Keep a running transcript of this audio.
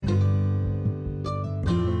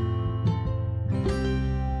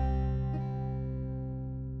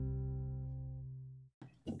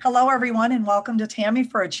Hello, everyone, and welcome to Tammy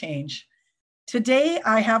for a Change. Today,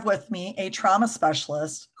 I have with me a trauma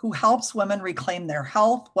specialist who helps women reclaim their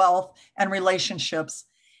health, wealth, and relationships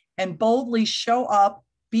and boldly show up,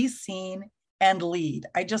 be seen, and lead.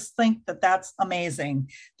 I just think that that's amazing.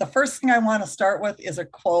 The first thing I want to start with is a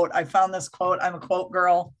quote. I found this quote. I'm a quote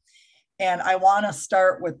girl, and I want to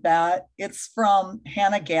start with that. It's from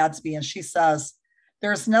Hannah Gadsby, and she says,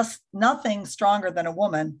 "There's nothing stronger than a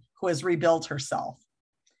woman who has rebuilt herself."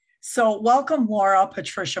 So welcome, Laura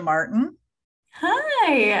Patricia Martin.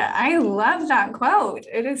 Hi, I love that quote.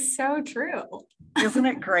 It is so true. Isn't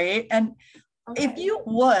it great? And if you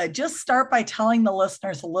would just start by telling the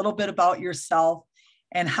listeners a little bit about yourself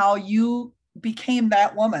and how you became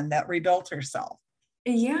that woman that rebuilt herself.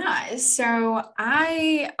 Yeah, so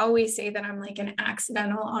I always say that I'm like an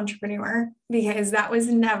accidental entrepreneur because that was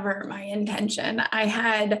never my intention. I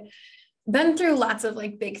had been through lots of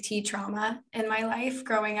like big T trauma in my life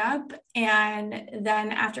growing up. And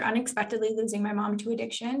then after unexpectedly losing my mom to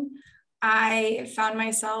addiction, I found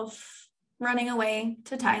myself running away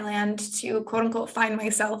to Thailand to quote unquote find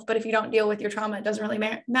myself. But if you don't deal with your trauma, it doesn't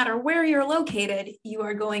really matter where you're located, you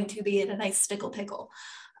are going to be in a nice stickle pickle.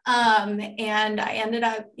 And I ended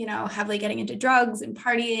up, heavily getting into drugs and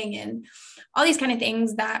partying and all these kind of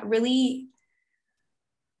things that really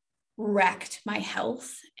wrecked my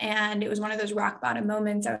health. And it was one of those rock bottom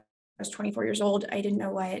moments. I was 24 years old. I didn't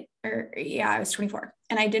know I was 24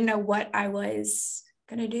 and I didn't know what I was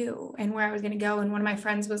going to do and where I was going to go. And one of my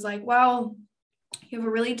friends was like, well, you have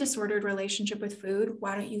a really disordered relationship with food.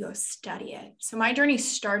 Why don't you go study it? So my journey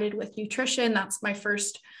started with nutrition. That's my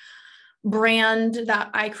first brand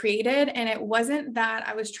that I created. And it wasn't that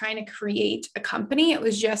I was trying to create a company. It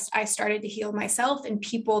was just, I started to heal myself and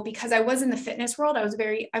people, because I was in the fitness world.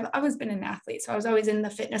 I've always been an athlete. So I was always in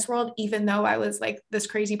the fitness world, even though I was like this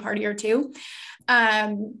crazy partier too.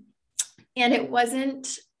 And it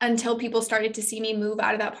wasn't until people started to see me move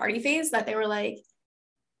out of that party phase that they were like,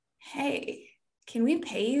 hey, can we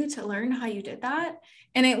pay you to learn how you did that?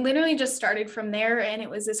 And it literally just started from there. And it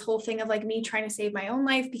was this whole thing of like me trying to save my own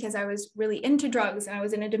life because I was really into drugs and I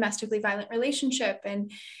was in a domestically violent relationship.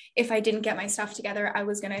 And if I didn't get my stuff together, I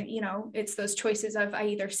was going to, it's those choices of I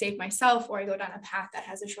either save myself or I go down a path that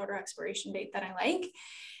has a shorter expiration date that I like.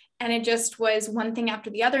 And it just was one thing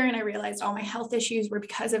after the other. And I realized all my health issues were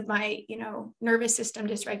because of my, nervous system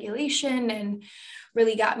dysregulation, and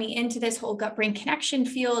really got me into this whole gut brain connection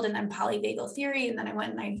field and then polyvagal theory. And then I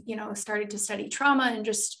went and I, started to study trauma, and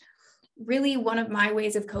just really one of my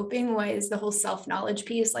ways of coping was the whole self-knowledge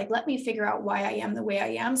piece. Like, let me figure out why I am the way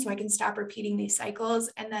I am so I can stop repeating these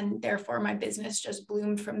cycles. And then therefore my business just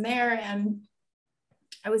bloomed from there. And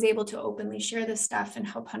I was able to openly share this stuff and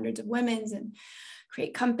help hundreds of women and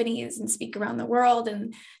create companies and speak around the world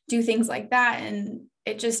and do things like that. And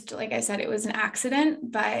it just, like I said, it was an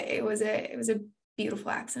accident, but it was a beautiful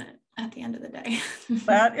accident at the end of the day.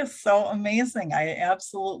 That is so amazing. I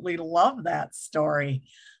absolutely love that story.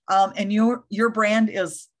 And your brand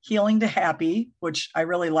is Healing to Happy, which I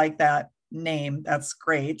really like that name. That's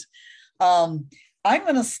great. I'm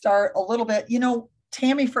going to start a little bit,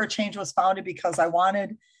 Tammy for a Change was founded because I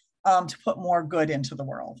wanted to put more good into the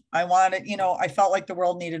world. I wanted, I felt like the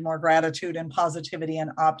world needed more gratitude and positivity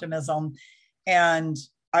and optimism. And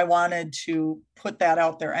I wanted to put that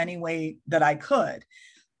out there any way that I could.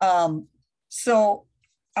 So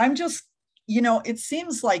I'm just, it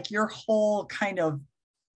seems like your whole kind of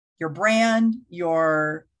your brand,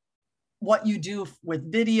 what you do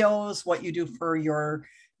with videos, what you do for your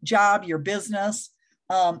job, your business,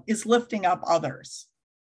 is lifting up others.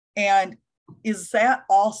 And is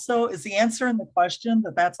the answer in the question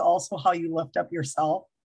that that's also how you lift up yourself?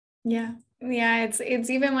 Yeah. It's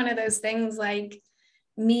even one of those things like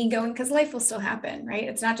me going, because life will still happen, right?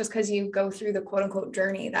 It's not just because you go through the quote unquote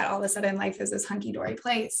journey that all of a sudden life is this hunky dory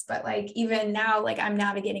place. But like, even now, like I'm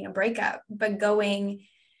navigating a breakup, but going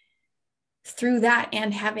through that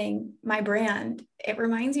and having my brand, it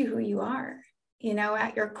reminds you who you are,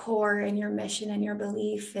 at your core and your mission and your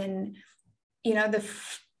belief. And,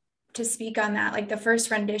 to speak on that, like the first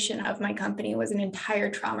rendition of my company was an entire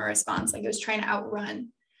trauma response. Like it was trying to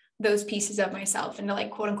outrun those pieces of myself and to like,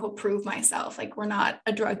 quote unquote, prove myself. Like, we're not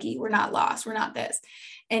a druggie, we're not lost, we're not this.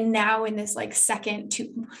 And now in this like second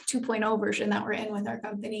 2.0 version that we're in with our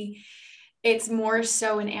company, it's more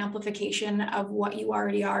so an amplification of what you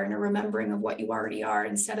already are and a remembering of what you already are,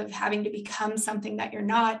 instead of having to become something that you're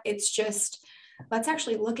not. It's just, let's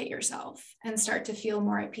actually look at yourself and start to feel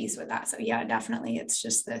more at peace with that. So yeah, definitely. It's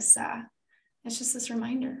just this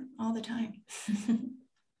reminder all the time.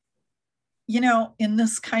 in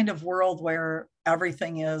this kind of world where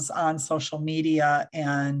everything is on social media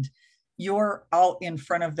and you're out in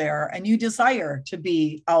front of there and you desire to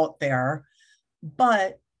be out there,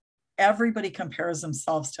 but everybody compares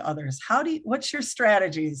themselves to others. What's your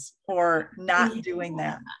strategies for not doing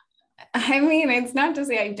that? I mean, it's not to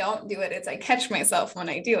say I don't do it. It's I catch myself when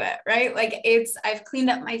I do it, right? Like I've cleaned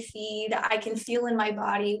up my feed. I can feel in my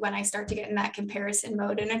body when I start to get in that comparison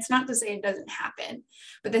mode. And it's not to say it doesn't happen,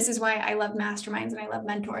 but this is why I love masterminds and I love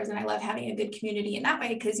mentors and I love having a good community in that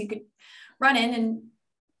way, because you could run in and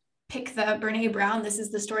pick the Brene Brown, this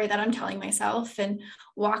is the story that I'm telling myself, and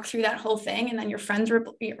walk through that whole thing. And then your friends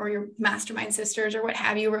or your mastermind sisters or what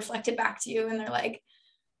have you reflect it back to you. And they're like,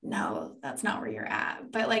 no, that's not where you're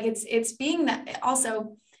at. But like, it's being that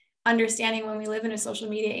also understanding when we live in a social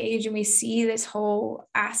media age and we see this whole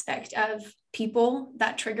aspect of people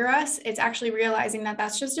that trigger us, it's actually realizing that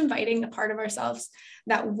that's just inviting the part of ourselves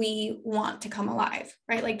that we want to come alive,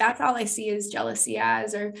 right? Like that's all I see is jealousy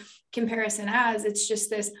as, or comparison as. It's just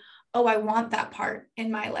this, oh, I want that part in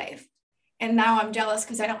my life. And now I'm jealous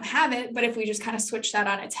because I don't have it. But if we just kind of switch that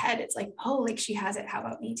on its head, it's like, oh, like she has it. How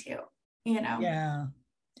about me too? Yeah.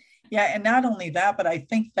 Yeah. And not only that, but I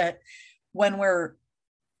think that when we're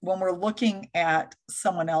looking at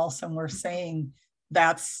someone else and we're saying,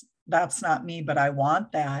 that's not me, but I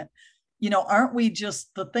want that, aren't we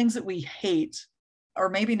just the things that we hate, or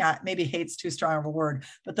maybe not, maybe hate's too strong of a word,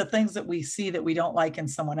 but the things that we see that we don't like in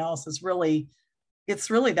someone else it's really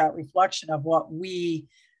that reflection of what we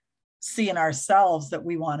see in ourselves that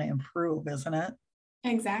we want to improve, isn't it?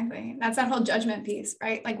 Exactly. That's that whole judgment piece,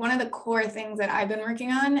 right? Like one of the core things that I've been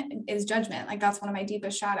working on is judgment. Like that's one of my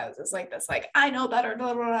deepest shadows, is like this, like, I know better,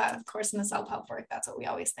 blah, blah, blah. Of course, in the self-help work, that's what we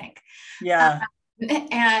always think. Yeah.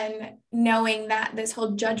 And knowing that this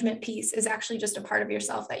whole judgment piece is actually just a part of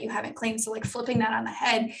yourself that you haven't claimed. So like flipping that on the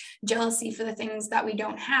head, jealousy for the things that we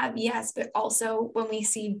don't have. Yes. But also when we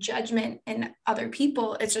see judgment in other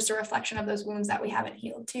people, it's just a reflection of those wounds that we haven't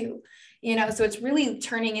healed too, so it's really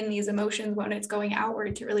turning in these emotions when it's going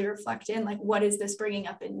outward to really reflect in, like, what is this bringing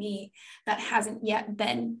up in me that hasn't yet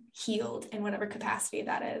been healed in whatever capacity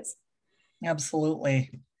that is.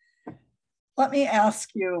 Absolutely. Let me ask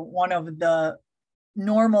you one of the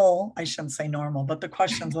I shouldn't say normal, but the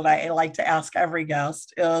questions that I like to ask every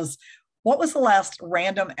guest is, what was the last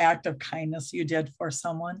random act of kindness you did for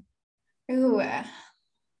someone? Ooh,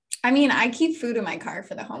 I mean, I keep food in my car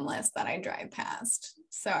for the homeless that I drive past.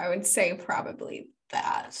 So I would say probably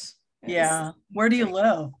that. Yeah. Where do you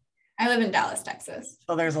live? I live in Dallas, Texas.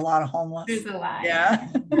 So there's a lot of homeless. There's a lot. Yeah.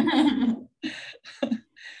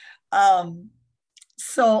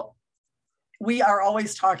 So we are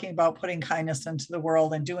always talking about putting kindness into the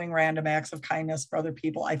world and doing random acts of kindness for other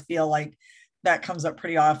people. I feel like that comes up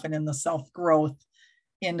pretty often in the self-growth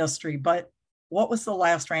industry. But what was the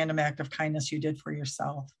last random act of kindness you did for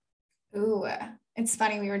yourself? Ooh, it's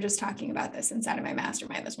funny. We were just talking about this inside of my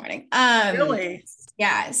mastermind this morning. Really?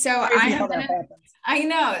 Yeah. So I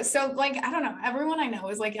know. So like, I don't know. Everyone I know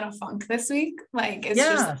is like in a funk this week. Like it's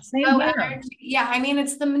just same here. Yeah. I mean,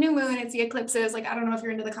 it's the new moon, it's the eclipses. Like, I don't know if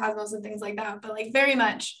you're into the cosmos and things like that, but like very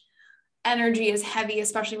much energy is heavy,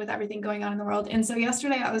 especially with everything going on in the world. And so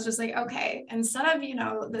yesterday I was just like, okay, instead of,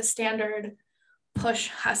 the standard push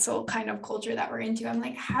hustle kind of culture that we're into, I'm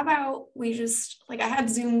like, how about we just, like, I had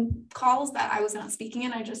Zoom calls that I was not speaking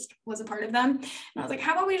in, I just was a part of them, and I was like,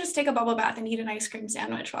 how about we just take a bubble bath and eat an ice cream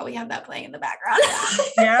sandwich while we have that playing in the background?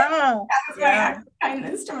 Yeah. That was my act of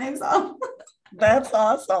kindness to myself. That's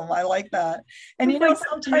awesome. I like that. And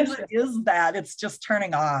sometimes it is that it's just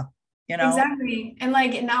turning off. Exactly. And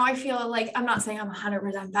like, now I feel like, I'm not saying I'm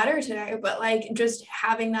 100% better today, but like just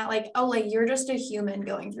having that, like, oh, like you're just a human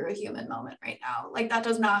going through a human moment right now. Like that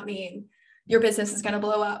does not mean your business is going to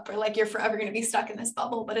blow up or like you're forever going to be stuck in this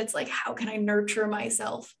bubble, but it's like, how can I nurture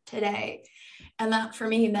myself today? And that for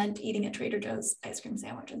me meant eating a Trader Joe's ice cream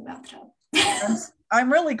sandwich in the bathtub.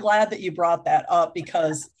 I'm really glad that you brought that up,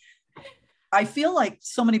 because I feel like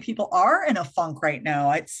so many people are in a funk right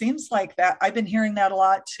now. It seems like that. I've been hearing that a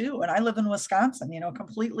lot too. And I live in Wisconsin,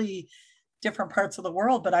 completely different parts of the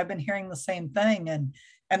world, but I've been hearing the same thing. And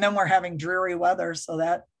then we're having dreary weather. So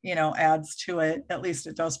that, adds to it. At least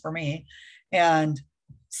it does for me. And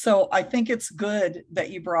so I think it's good that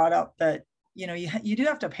you brought up that, you do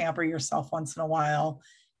have to pamper yourself once in a while.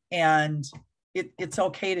 And it's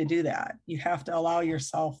okay to do that. You have to allow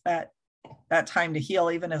yourself that time to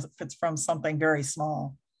heal, even if it's from something very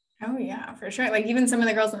small. Oh yeah, for sure. Like even some of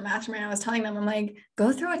the girls in the mastermind, I was telling them, I'm like,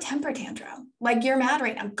 go through a temper tantrum. Like you're mad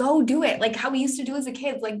right now, go do it. Like how we used to do as a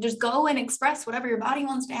kid, like just go and express whatever your body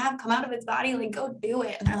wants to have come out of its body, like go do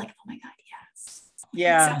it. And they're like, oh my God, yes.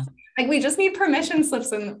 Yeah. Like we just need permission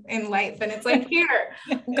slips in life. And it's like, here,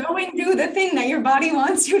 go and do the thing that your body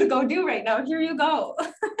wants you to go do right now. Here you go.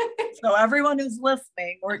 So everyone who's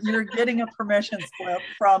listening, or you're getting a permission slip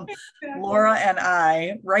from Exactly. Laura and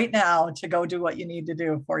I right now to go do what you need to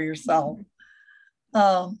do for yourself.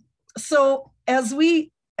 So as we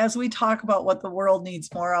talk about what the world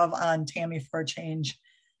needs more of on Tammy for a Change,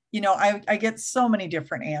 I get so many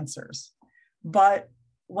different answers. But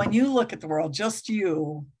when you look at the world, just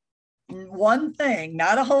you, one thing,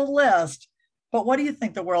 not a whole list, but what do you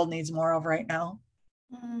think the world needs more of right now?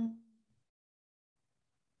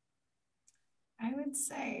 I would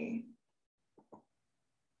say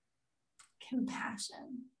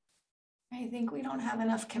compassion. I think we don't have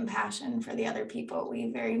enough compassion for the other people.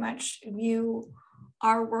 We very much view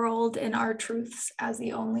our world and our truths as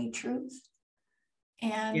the only truth.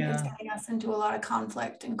 And it's getting us into a lot of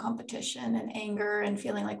conflict and competition and anger and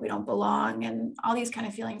feeling like we don't belong and all these kind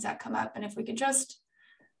of feelings that come up. And if we could just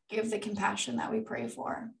give the compassion that we pray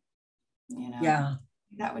for,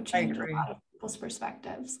 that would change a lot of people's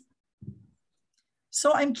perspectives.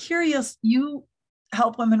 So I'm curious, you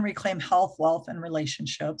help women reclaim health, wealth, and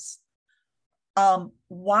relationships.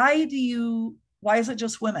 Why is it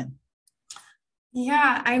just women?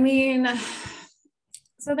 Yeah, I mean,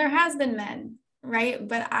 so there has been men, right?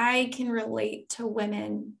 But I can relate to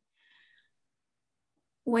women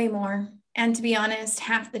way more. And to be honest,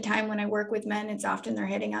 half the time when I work with men, it's often they're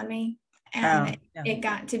hitting on me. And it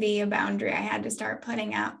got to be a boundary I had to start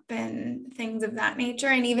putting up and things of that nature.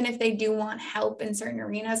 And even if they do want help in certain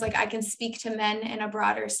arenas, like I can speak to men in a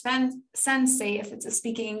broader sense, say if it's a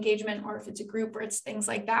speaking engagement or if it's a group or it's things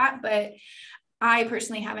like that. But I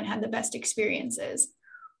personally haven't had the best experiences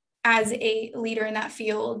as a leader in that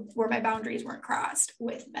field where my boundaries weren't crossed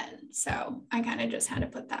with men. So I kind of just had to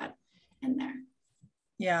put that in there.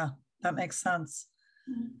 Yeah, that makes sense.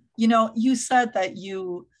 Mm-hmm. You said that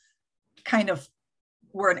you kind of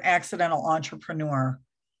were an accidental entrepreneur,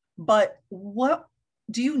 but what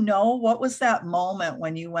was that moment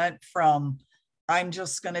when you went from I'm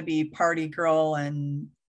just going to be party girl and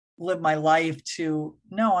live my life to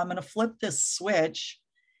no, I'm going to flip this switch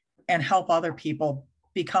and help other people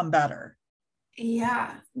become better?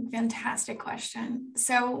 Yeah, fantastic question.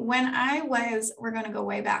 So we're going to go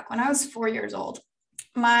way back. When I was 4 years old,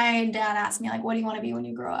 my dad asked me, like, what do you want to be when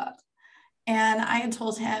you grow up? And I had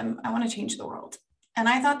told him, I want to change the world. And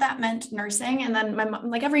I thought that meant nursing. And then my mom,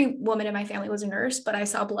 like every woman in my family was a nurse, but I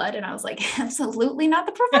saw blood and I was like, absolutely not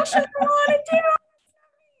the profession I want to do.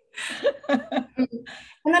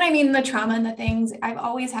 And then, I mean, the trauma and the things, I've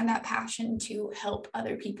always had that passion to help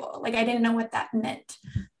other people. Like, I didn't know what that meant.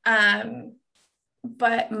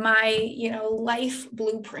 But my, life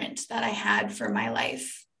blueprint that I had for my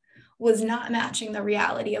life was not matching the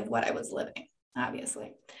reality of what I was living,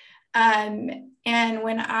 obviously. And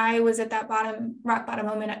when I was at that rock bottom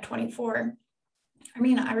moment at 24, I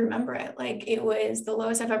mean, I remember it like it was the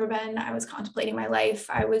lowest I've ever been. I was contemplating my life.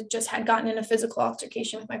 had gotten in a physical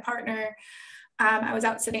altercation with my partner. I was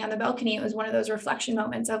out sitting on the balcony. It was one of those reflection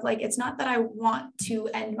moments of like, it's not that I want to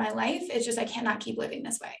end my life. It's just, I cannot keep living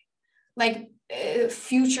this way. Like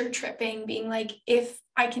future tripping, being like, if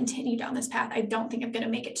I continue down this path, I don't think I'm going to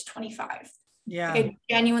make it to 25. Yeah. Like, I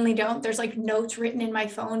genuinely don't. There's like notes written in my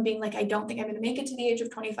phone being like, I don't think I'm going to make it to the age of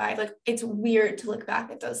 25. Like, it's weird to look back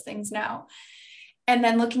at those things now. And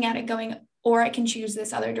then looking at it going, or I can choose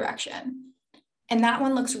this other direction. And that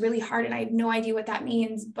one looks really hard. And I have no idea what that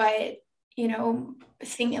means. But,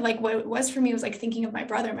 thinking like what it was for me was like thinking of my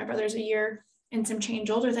brother. My brother's a year and some change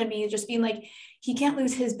older than me, just being like, he can't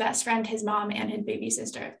lose his best friend, his mom, and his baby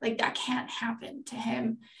sister. Like, that can't happen to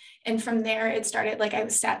him. And from there, it started like I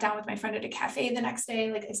was sat down with my friend at a cafe the next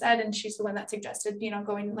day, like I said, and she's the one that suggested,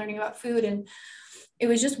 going and learning about food. And it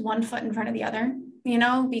was just one foot in front of the other,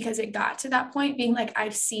 because it got to that point being like,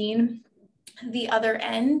 I've seen the other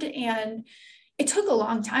end. And it took a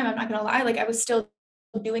long time. I'm not going to lie. Like, I was still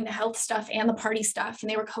doing the health stuff and the party stuff,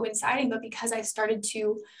 and they were coinciding. But because I started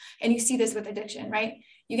to, and you see this with addiction, right?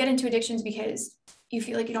 You get into addictions because you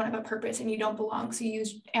feel like you don't have a purpose and you don't belong. So you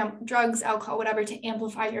use drugs, alcohol, whatever, to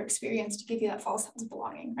amplify your experience, to give you that false sense of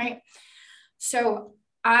belonging, right? So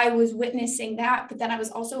I was witnessing that, but then I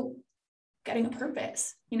was also getting a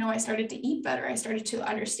purpose. I started to eat better. I started to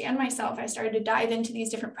understand myself. I started to dive into these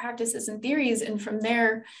different practices and theories. And from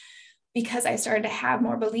there, because I started to have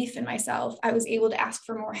more belief in myself, I was able to ask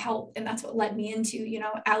for more help. And that's what led me into,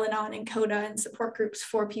 Al-Anon and CODA and support groups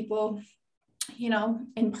for people,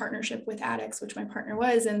 in partnership with addicts, which my partner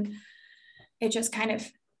was. And it just kind of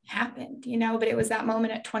happened, but it was that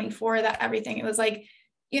moment at 24 that everything, it was like,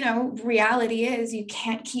 reality is you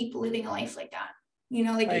can't keep living a life like that.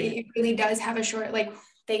 like Right. it really does have a short, like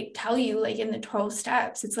they tell you like in the 12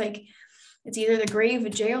 steps, it's like, it's either the grave,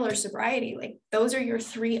 jail, or sobriety. Like those are your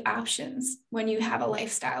 3 options when you have a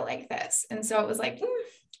lifestyle like this. And so it was like,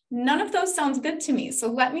 none of those sounds good to me.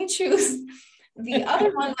 So let me choose the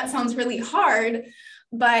other one that sounds really hard,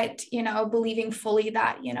 but, believing fully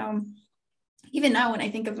that, even now when I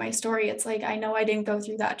think of my story, it's like, I know I didn't go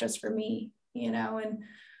through that just for me, and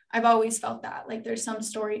I've always felt that like there's some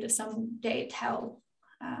story to someday tell.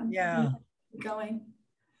 Yeah. Going.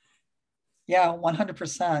 Yeah,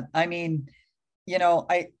 100%. I mean,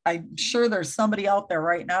 I'm sure there's somebody out there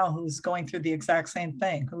right now who's going through the exact same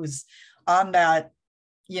thing, who's on that,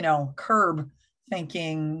 curb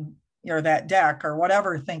thinking, or that deck or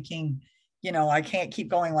whatever, thinking, I can't keep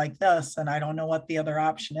going like this. And I don't know what the other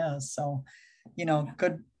option is. So,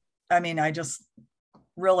 good. I mean, I just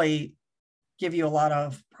really give you a lot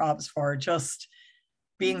of props for just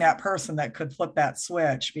being that person that could flip that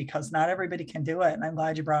switch, because not everybody can do it. And I'm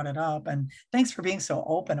glad you brought it up. And thanks for being so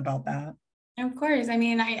open about that. Of course. I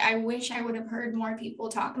mean, I wish I would have heard more people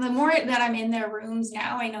talk. The more that I'm in their rooms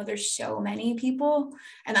now, I know there's so many people.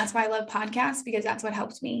 And that's why I love podcasts, because that's what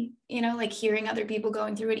helped me, like hearing other people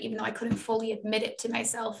going through it, even though I couldn't fully admit it to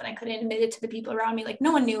myself and I couldn't admit it to the people around me. Like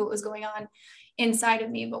no one knew what was going on inside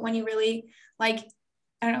of me. But when you really like,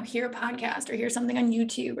 I don't know, hear a podcast or hear something on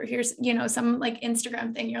YouTube or hear, some like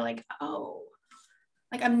Instagram thing, you're like, oh,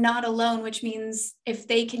 like I'm not alone, which means if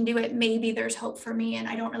they can do it, maybe there's hope for me. And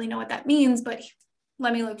I don't really know what that means, but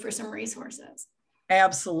let me look for some resources.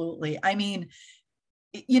 Absolutely. I mean,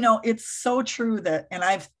 it's so true that, and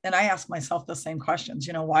I ask myself the same questions,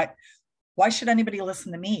 why should anybody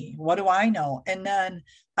listen to me? What do I know? And then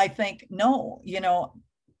I think, no,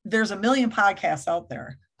 there's a million podcasts out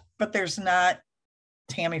there, but there's not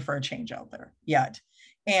Tammy for a Change out there yet.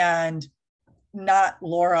 And not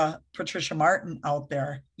Laura Patricia Martin out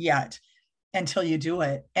there yet until you do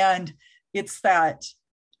it. And it's that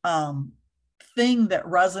thing that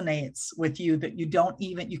resonates with you that you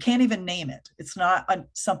can't even name it. It's not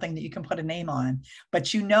something that you can put a name on, but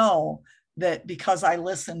that because I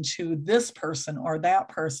listen to this person or that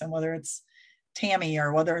person, whether it's Tammy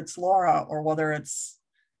or whether it's Laura or whether it's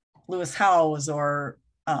Lewis Howes or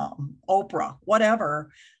Oprah,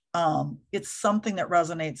 whatever, it's something that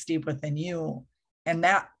resonates deep within you. And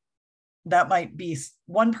that might be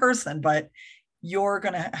one person, but you're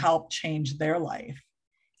going to help change their life.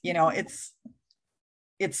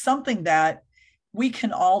 It's something that we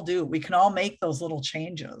can all do. We can all make those little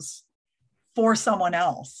changes for someone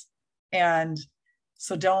else. And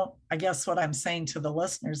so I guess what I'm saying to the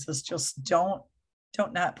listeners is just don't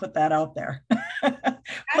not put that out there.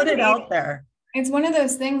 Put it out there. It's one of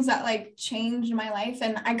those things that like changed my life,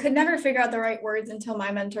 and I could never figure out the right words until my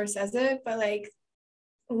mentor says it, but like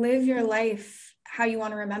live your life how you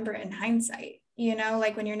want to remember it in hindsight,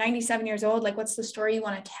 like when you're 97 years old, like what's the story you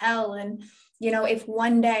want to tell? And if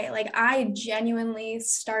one day, like I genuinely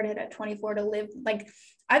started at 24 to live, like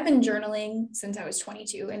I've been journaling since I was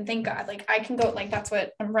 22, and thank God, like I can go, like that's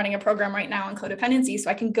what I'm running a program right now on codependency, so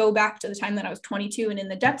I can go back to the time that I was 22 and in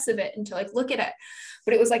the depths of it and to like look at it.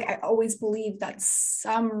 But it was like I always believed that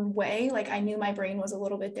some way, like I knew my brain was a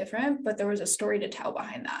little bit different, but there was a story to tell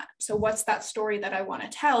behind that. So what's that story that I want to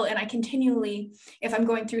tell? And I continually, if I'm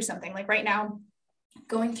going through something like right now,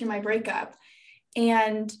 going through my breakup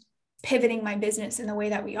and pivoting my business in the way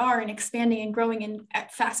that we are and expanding and growing in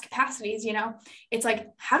at fast capacities, it's like,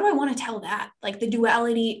 how do I want to tell that? Like the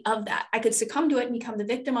duality of that. I could succumb to it and become the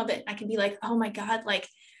victim of it. I could be like, oh my God, like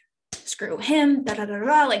screw him,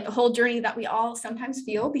 like the whole journey that we all sometimes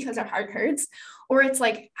feel because our heart hurts. Or it's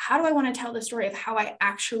like, how do I want to tell the story of how I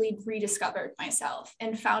actually rediscovered myself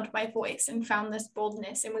and found my voice and found this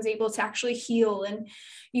boldness and was able to actually heal and,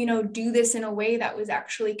 do this in a way that was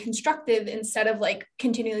actually constructive instead of like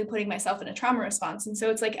continually putting myself in a trauma response. And so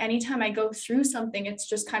it's like, anytime I go through something, it's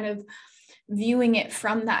just kind of viewing it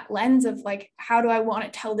from that lens of like, how do I want to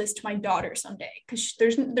tell this to my daughter someday? Because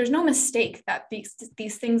there's no mistake that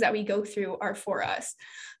these things that we go through are for us.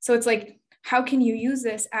 So it's like, how can you use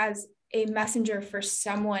this as a messenger for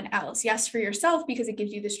someone else? Yes, for yourself, because it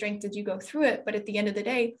gives you the strength as you go through it. But at the end of the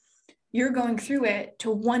day, you're going through it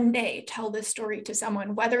to one day tell this story to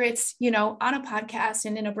someone, whether it's, on a podcast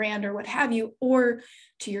and in a brand or what have you, or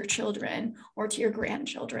to your children or to your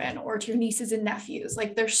grandchildren or to your nieces and nephews.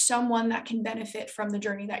 Like there's someone that can benefit from the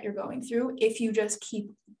journey that you're going through if you just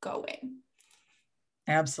keep going.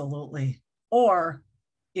 Absolutely. Or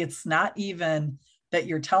it's not even that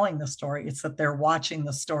you're telling the story, it's that they're watching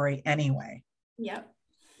the story anyway. Yep.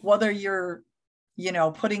 Whether you're,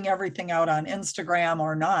 putting everything out on Instagram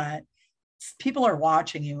or not, people are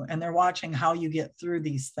watching you, and they're watching how you get through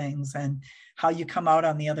these things and how you come out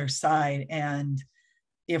on the other side. And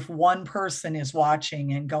if one person is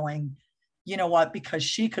watching and going, you know what, because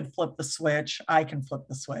she could flip the switch, I can flip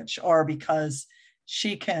the switch, or because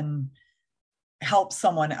she can help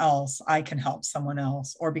someone else, I can help someone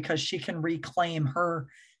else, or because she can reclaim her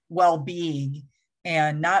well-being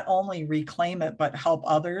and not only reclaim it, but help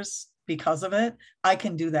others because of it, I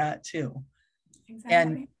can do that too. Exactly.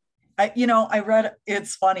 And I read,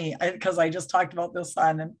 it's funny because I just talked about this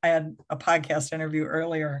I had a podcast interview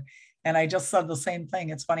earlier, and I just said the same thing.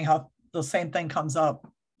 It's funny how the same thing comes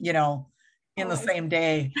up, in the same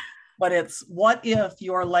day, but it's, what if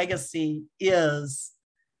your legacy is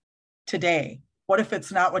today? What if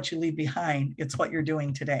it's not what you leave behind? It's what you're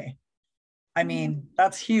doing today. I mean,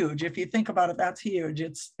 that's huge. If you think about it, that's huge.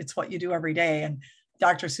 It's what you do every day. And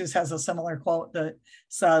Dr. Seuss has a similar quote that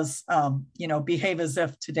says, behave as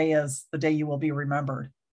if today is the day you will be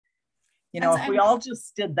remembered. If we all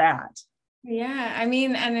just did that. Yeah. I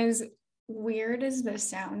mean, and as weird as this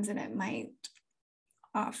sounds, and it might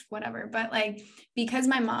off whatever, but like, because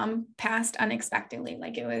my mom passed unexpectedly,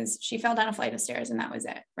 like she fell down a flight of stairs and that was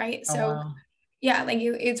it. Right. Oh, so wow. Yeah, like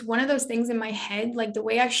it's one of those things in my head, like the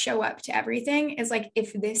way I show up to everything is like,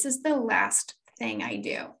 if this is the last thing I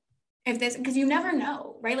do, because you never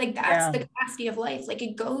know, right? Like that's the capacity of life. Like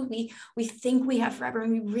it goes, we think we have forever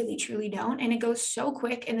and we really truly don't. And it goes so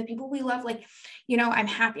quick. And the people we love, like, I'm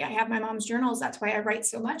happy I have my mom's journals. That's why I write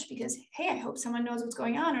so much, because, hey, I hope someone knows what's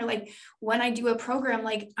going on. Or like when I do a program,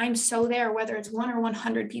 like I'm so there, whether it's 1 or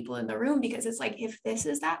 100 people in the room, because it's like, if this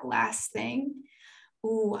is that last thing,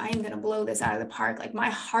 ooh, I am going to blow this out of the park. Like my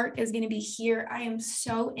heart is going to be here. I am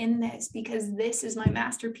so in this because this is my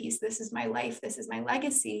masterpiece. This is my life. This is my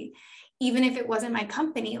legacy. Even if it wasn't my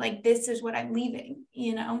company, like this is what I'm leaving,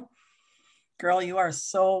 Girl, you are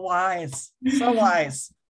so wise. So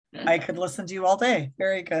wise. I could listen to you all day.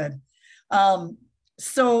 Very good.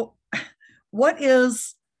 So what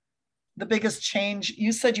is the biggest change?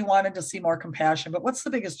 You said you wanted to see more compassion, but what's the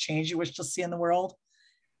biggest change you wish to see in the world?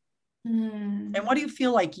 And what do you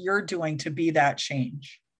feel like you're doing to be that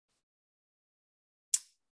change?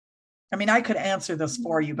 I mean, I could answer this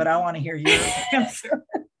for you, but I want to hear your answer.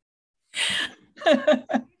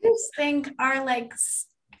 I just think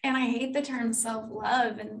and I hate the term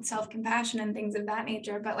self-love and self-compassion and things of that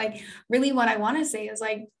nature, but like really what I want to say is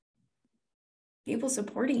like people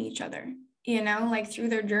supporting each other, like through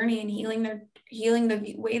their journey and healing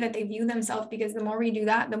the way that they view themselves, because the more we do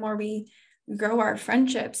that, the more we grow our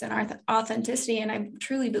friendships and our authenticity. And I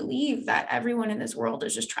truly believe that everyone in this world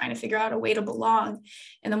is just trying to figure out a way to belong.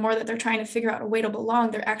 And the more that they're trying to figure out a way to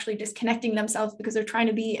belong, they're actually disconnecting themselves because they're trying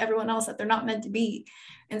to be everyone else that they're not meant to be.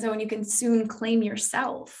 And so when you can soon claim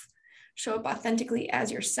yourself, show up authentically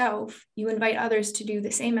as yourself, you invite others to do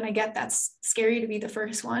the same. And I get that's scary to be the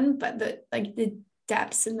first one, but the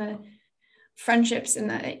depths and the friendships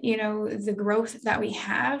and the growth that we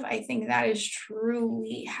have, I think that is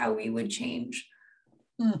truly how we would change.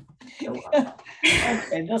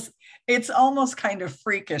 Okay, it's almost kind of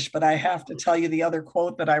freakish, but I have to tell you the other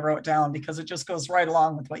quote that I wrote down because it just goes right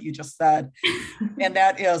along with what you just said. And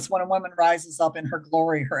that is, when a woman rises up in her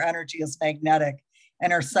glory, her energy is magnetic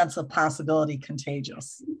and her sense of possibility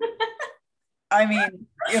contagious. I mean,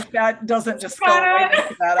 if that doesn't just go right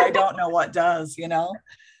into that, I don't know what does,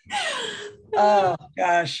 Oh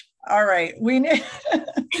gosh. All right. We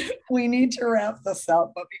need to wrap this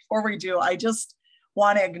up. But before we do, I just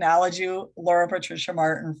want to acknowledge you, Laura Patricia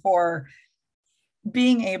Martin, for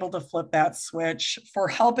being able to flip that switch, for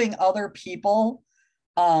helping other people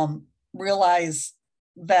realize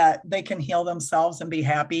that they can heal themselves and be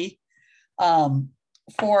happy,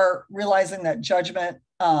 for realizing that judgment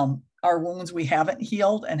are wounds we haven't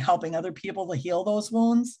healed and helping other people to heal those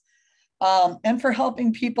wounds. And for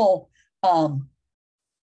helping people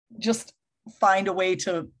just find a way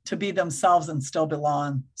to be themselves and still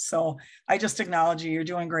belong. So I just acknowledge you. You're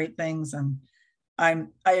doing great things, and I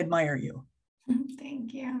admire you.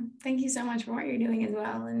 Thank you. Thank you so much for what you're doing as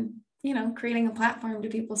well. And, creating a platform to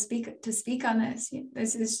people speak on this.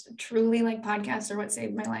 This is truly like podcasts are what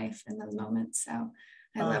saved my life in those moments. So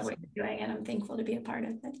I love what you're doing, and I'm thankful to be a part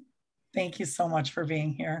of it. Thank you so much for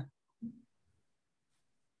being here.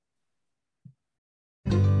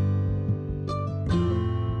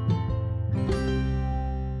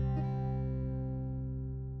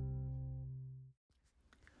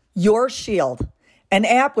 Your Shield, an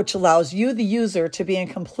app which allows you, the user, to be in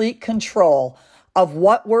complete control of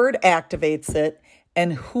what word activates it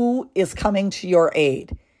and who is coming to your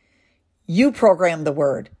aid. You program the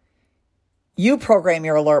word. You program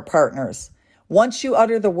your alert partners. Once you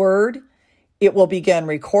utter the word, It will begin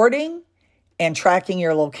recording and tracking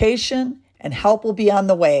your location, and help will be on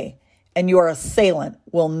the way, and your assailant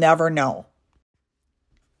will never know.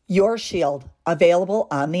 Your Shield, available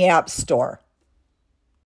on the App Store.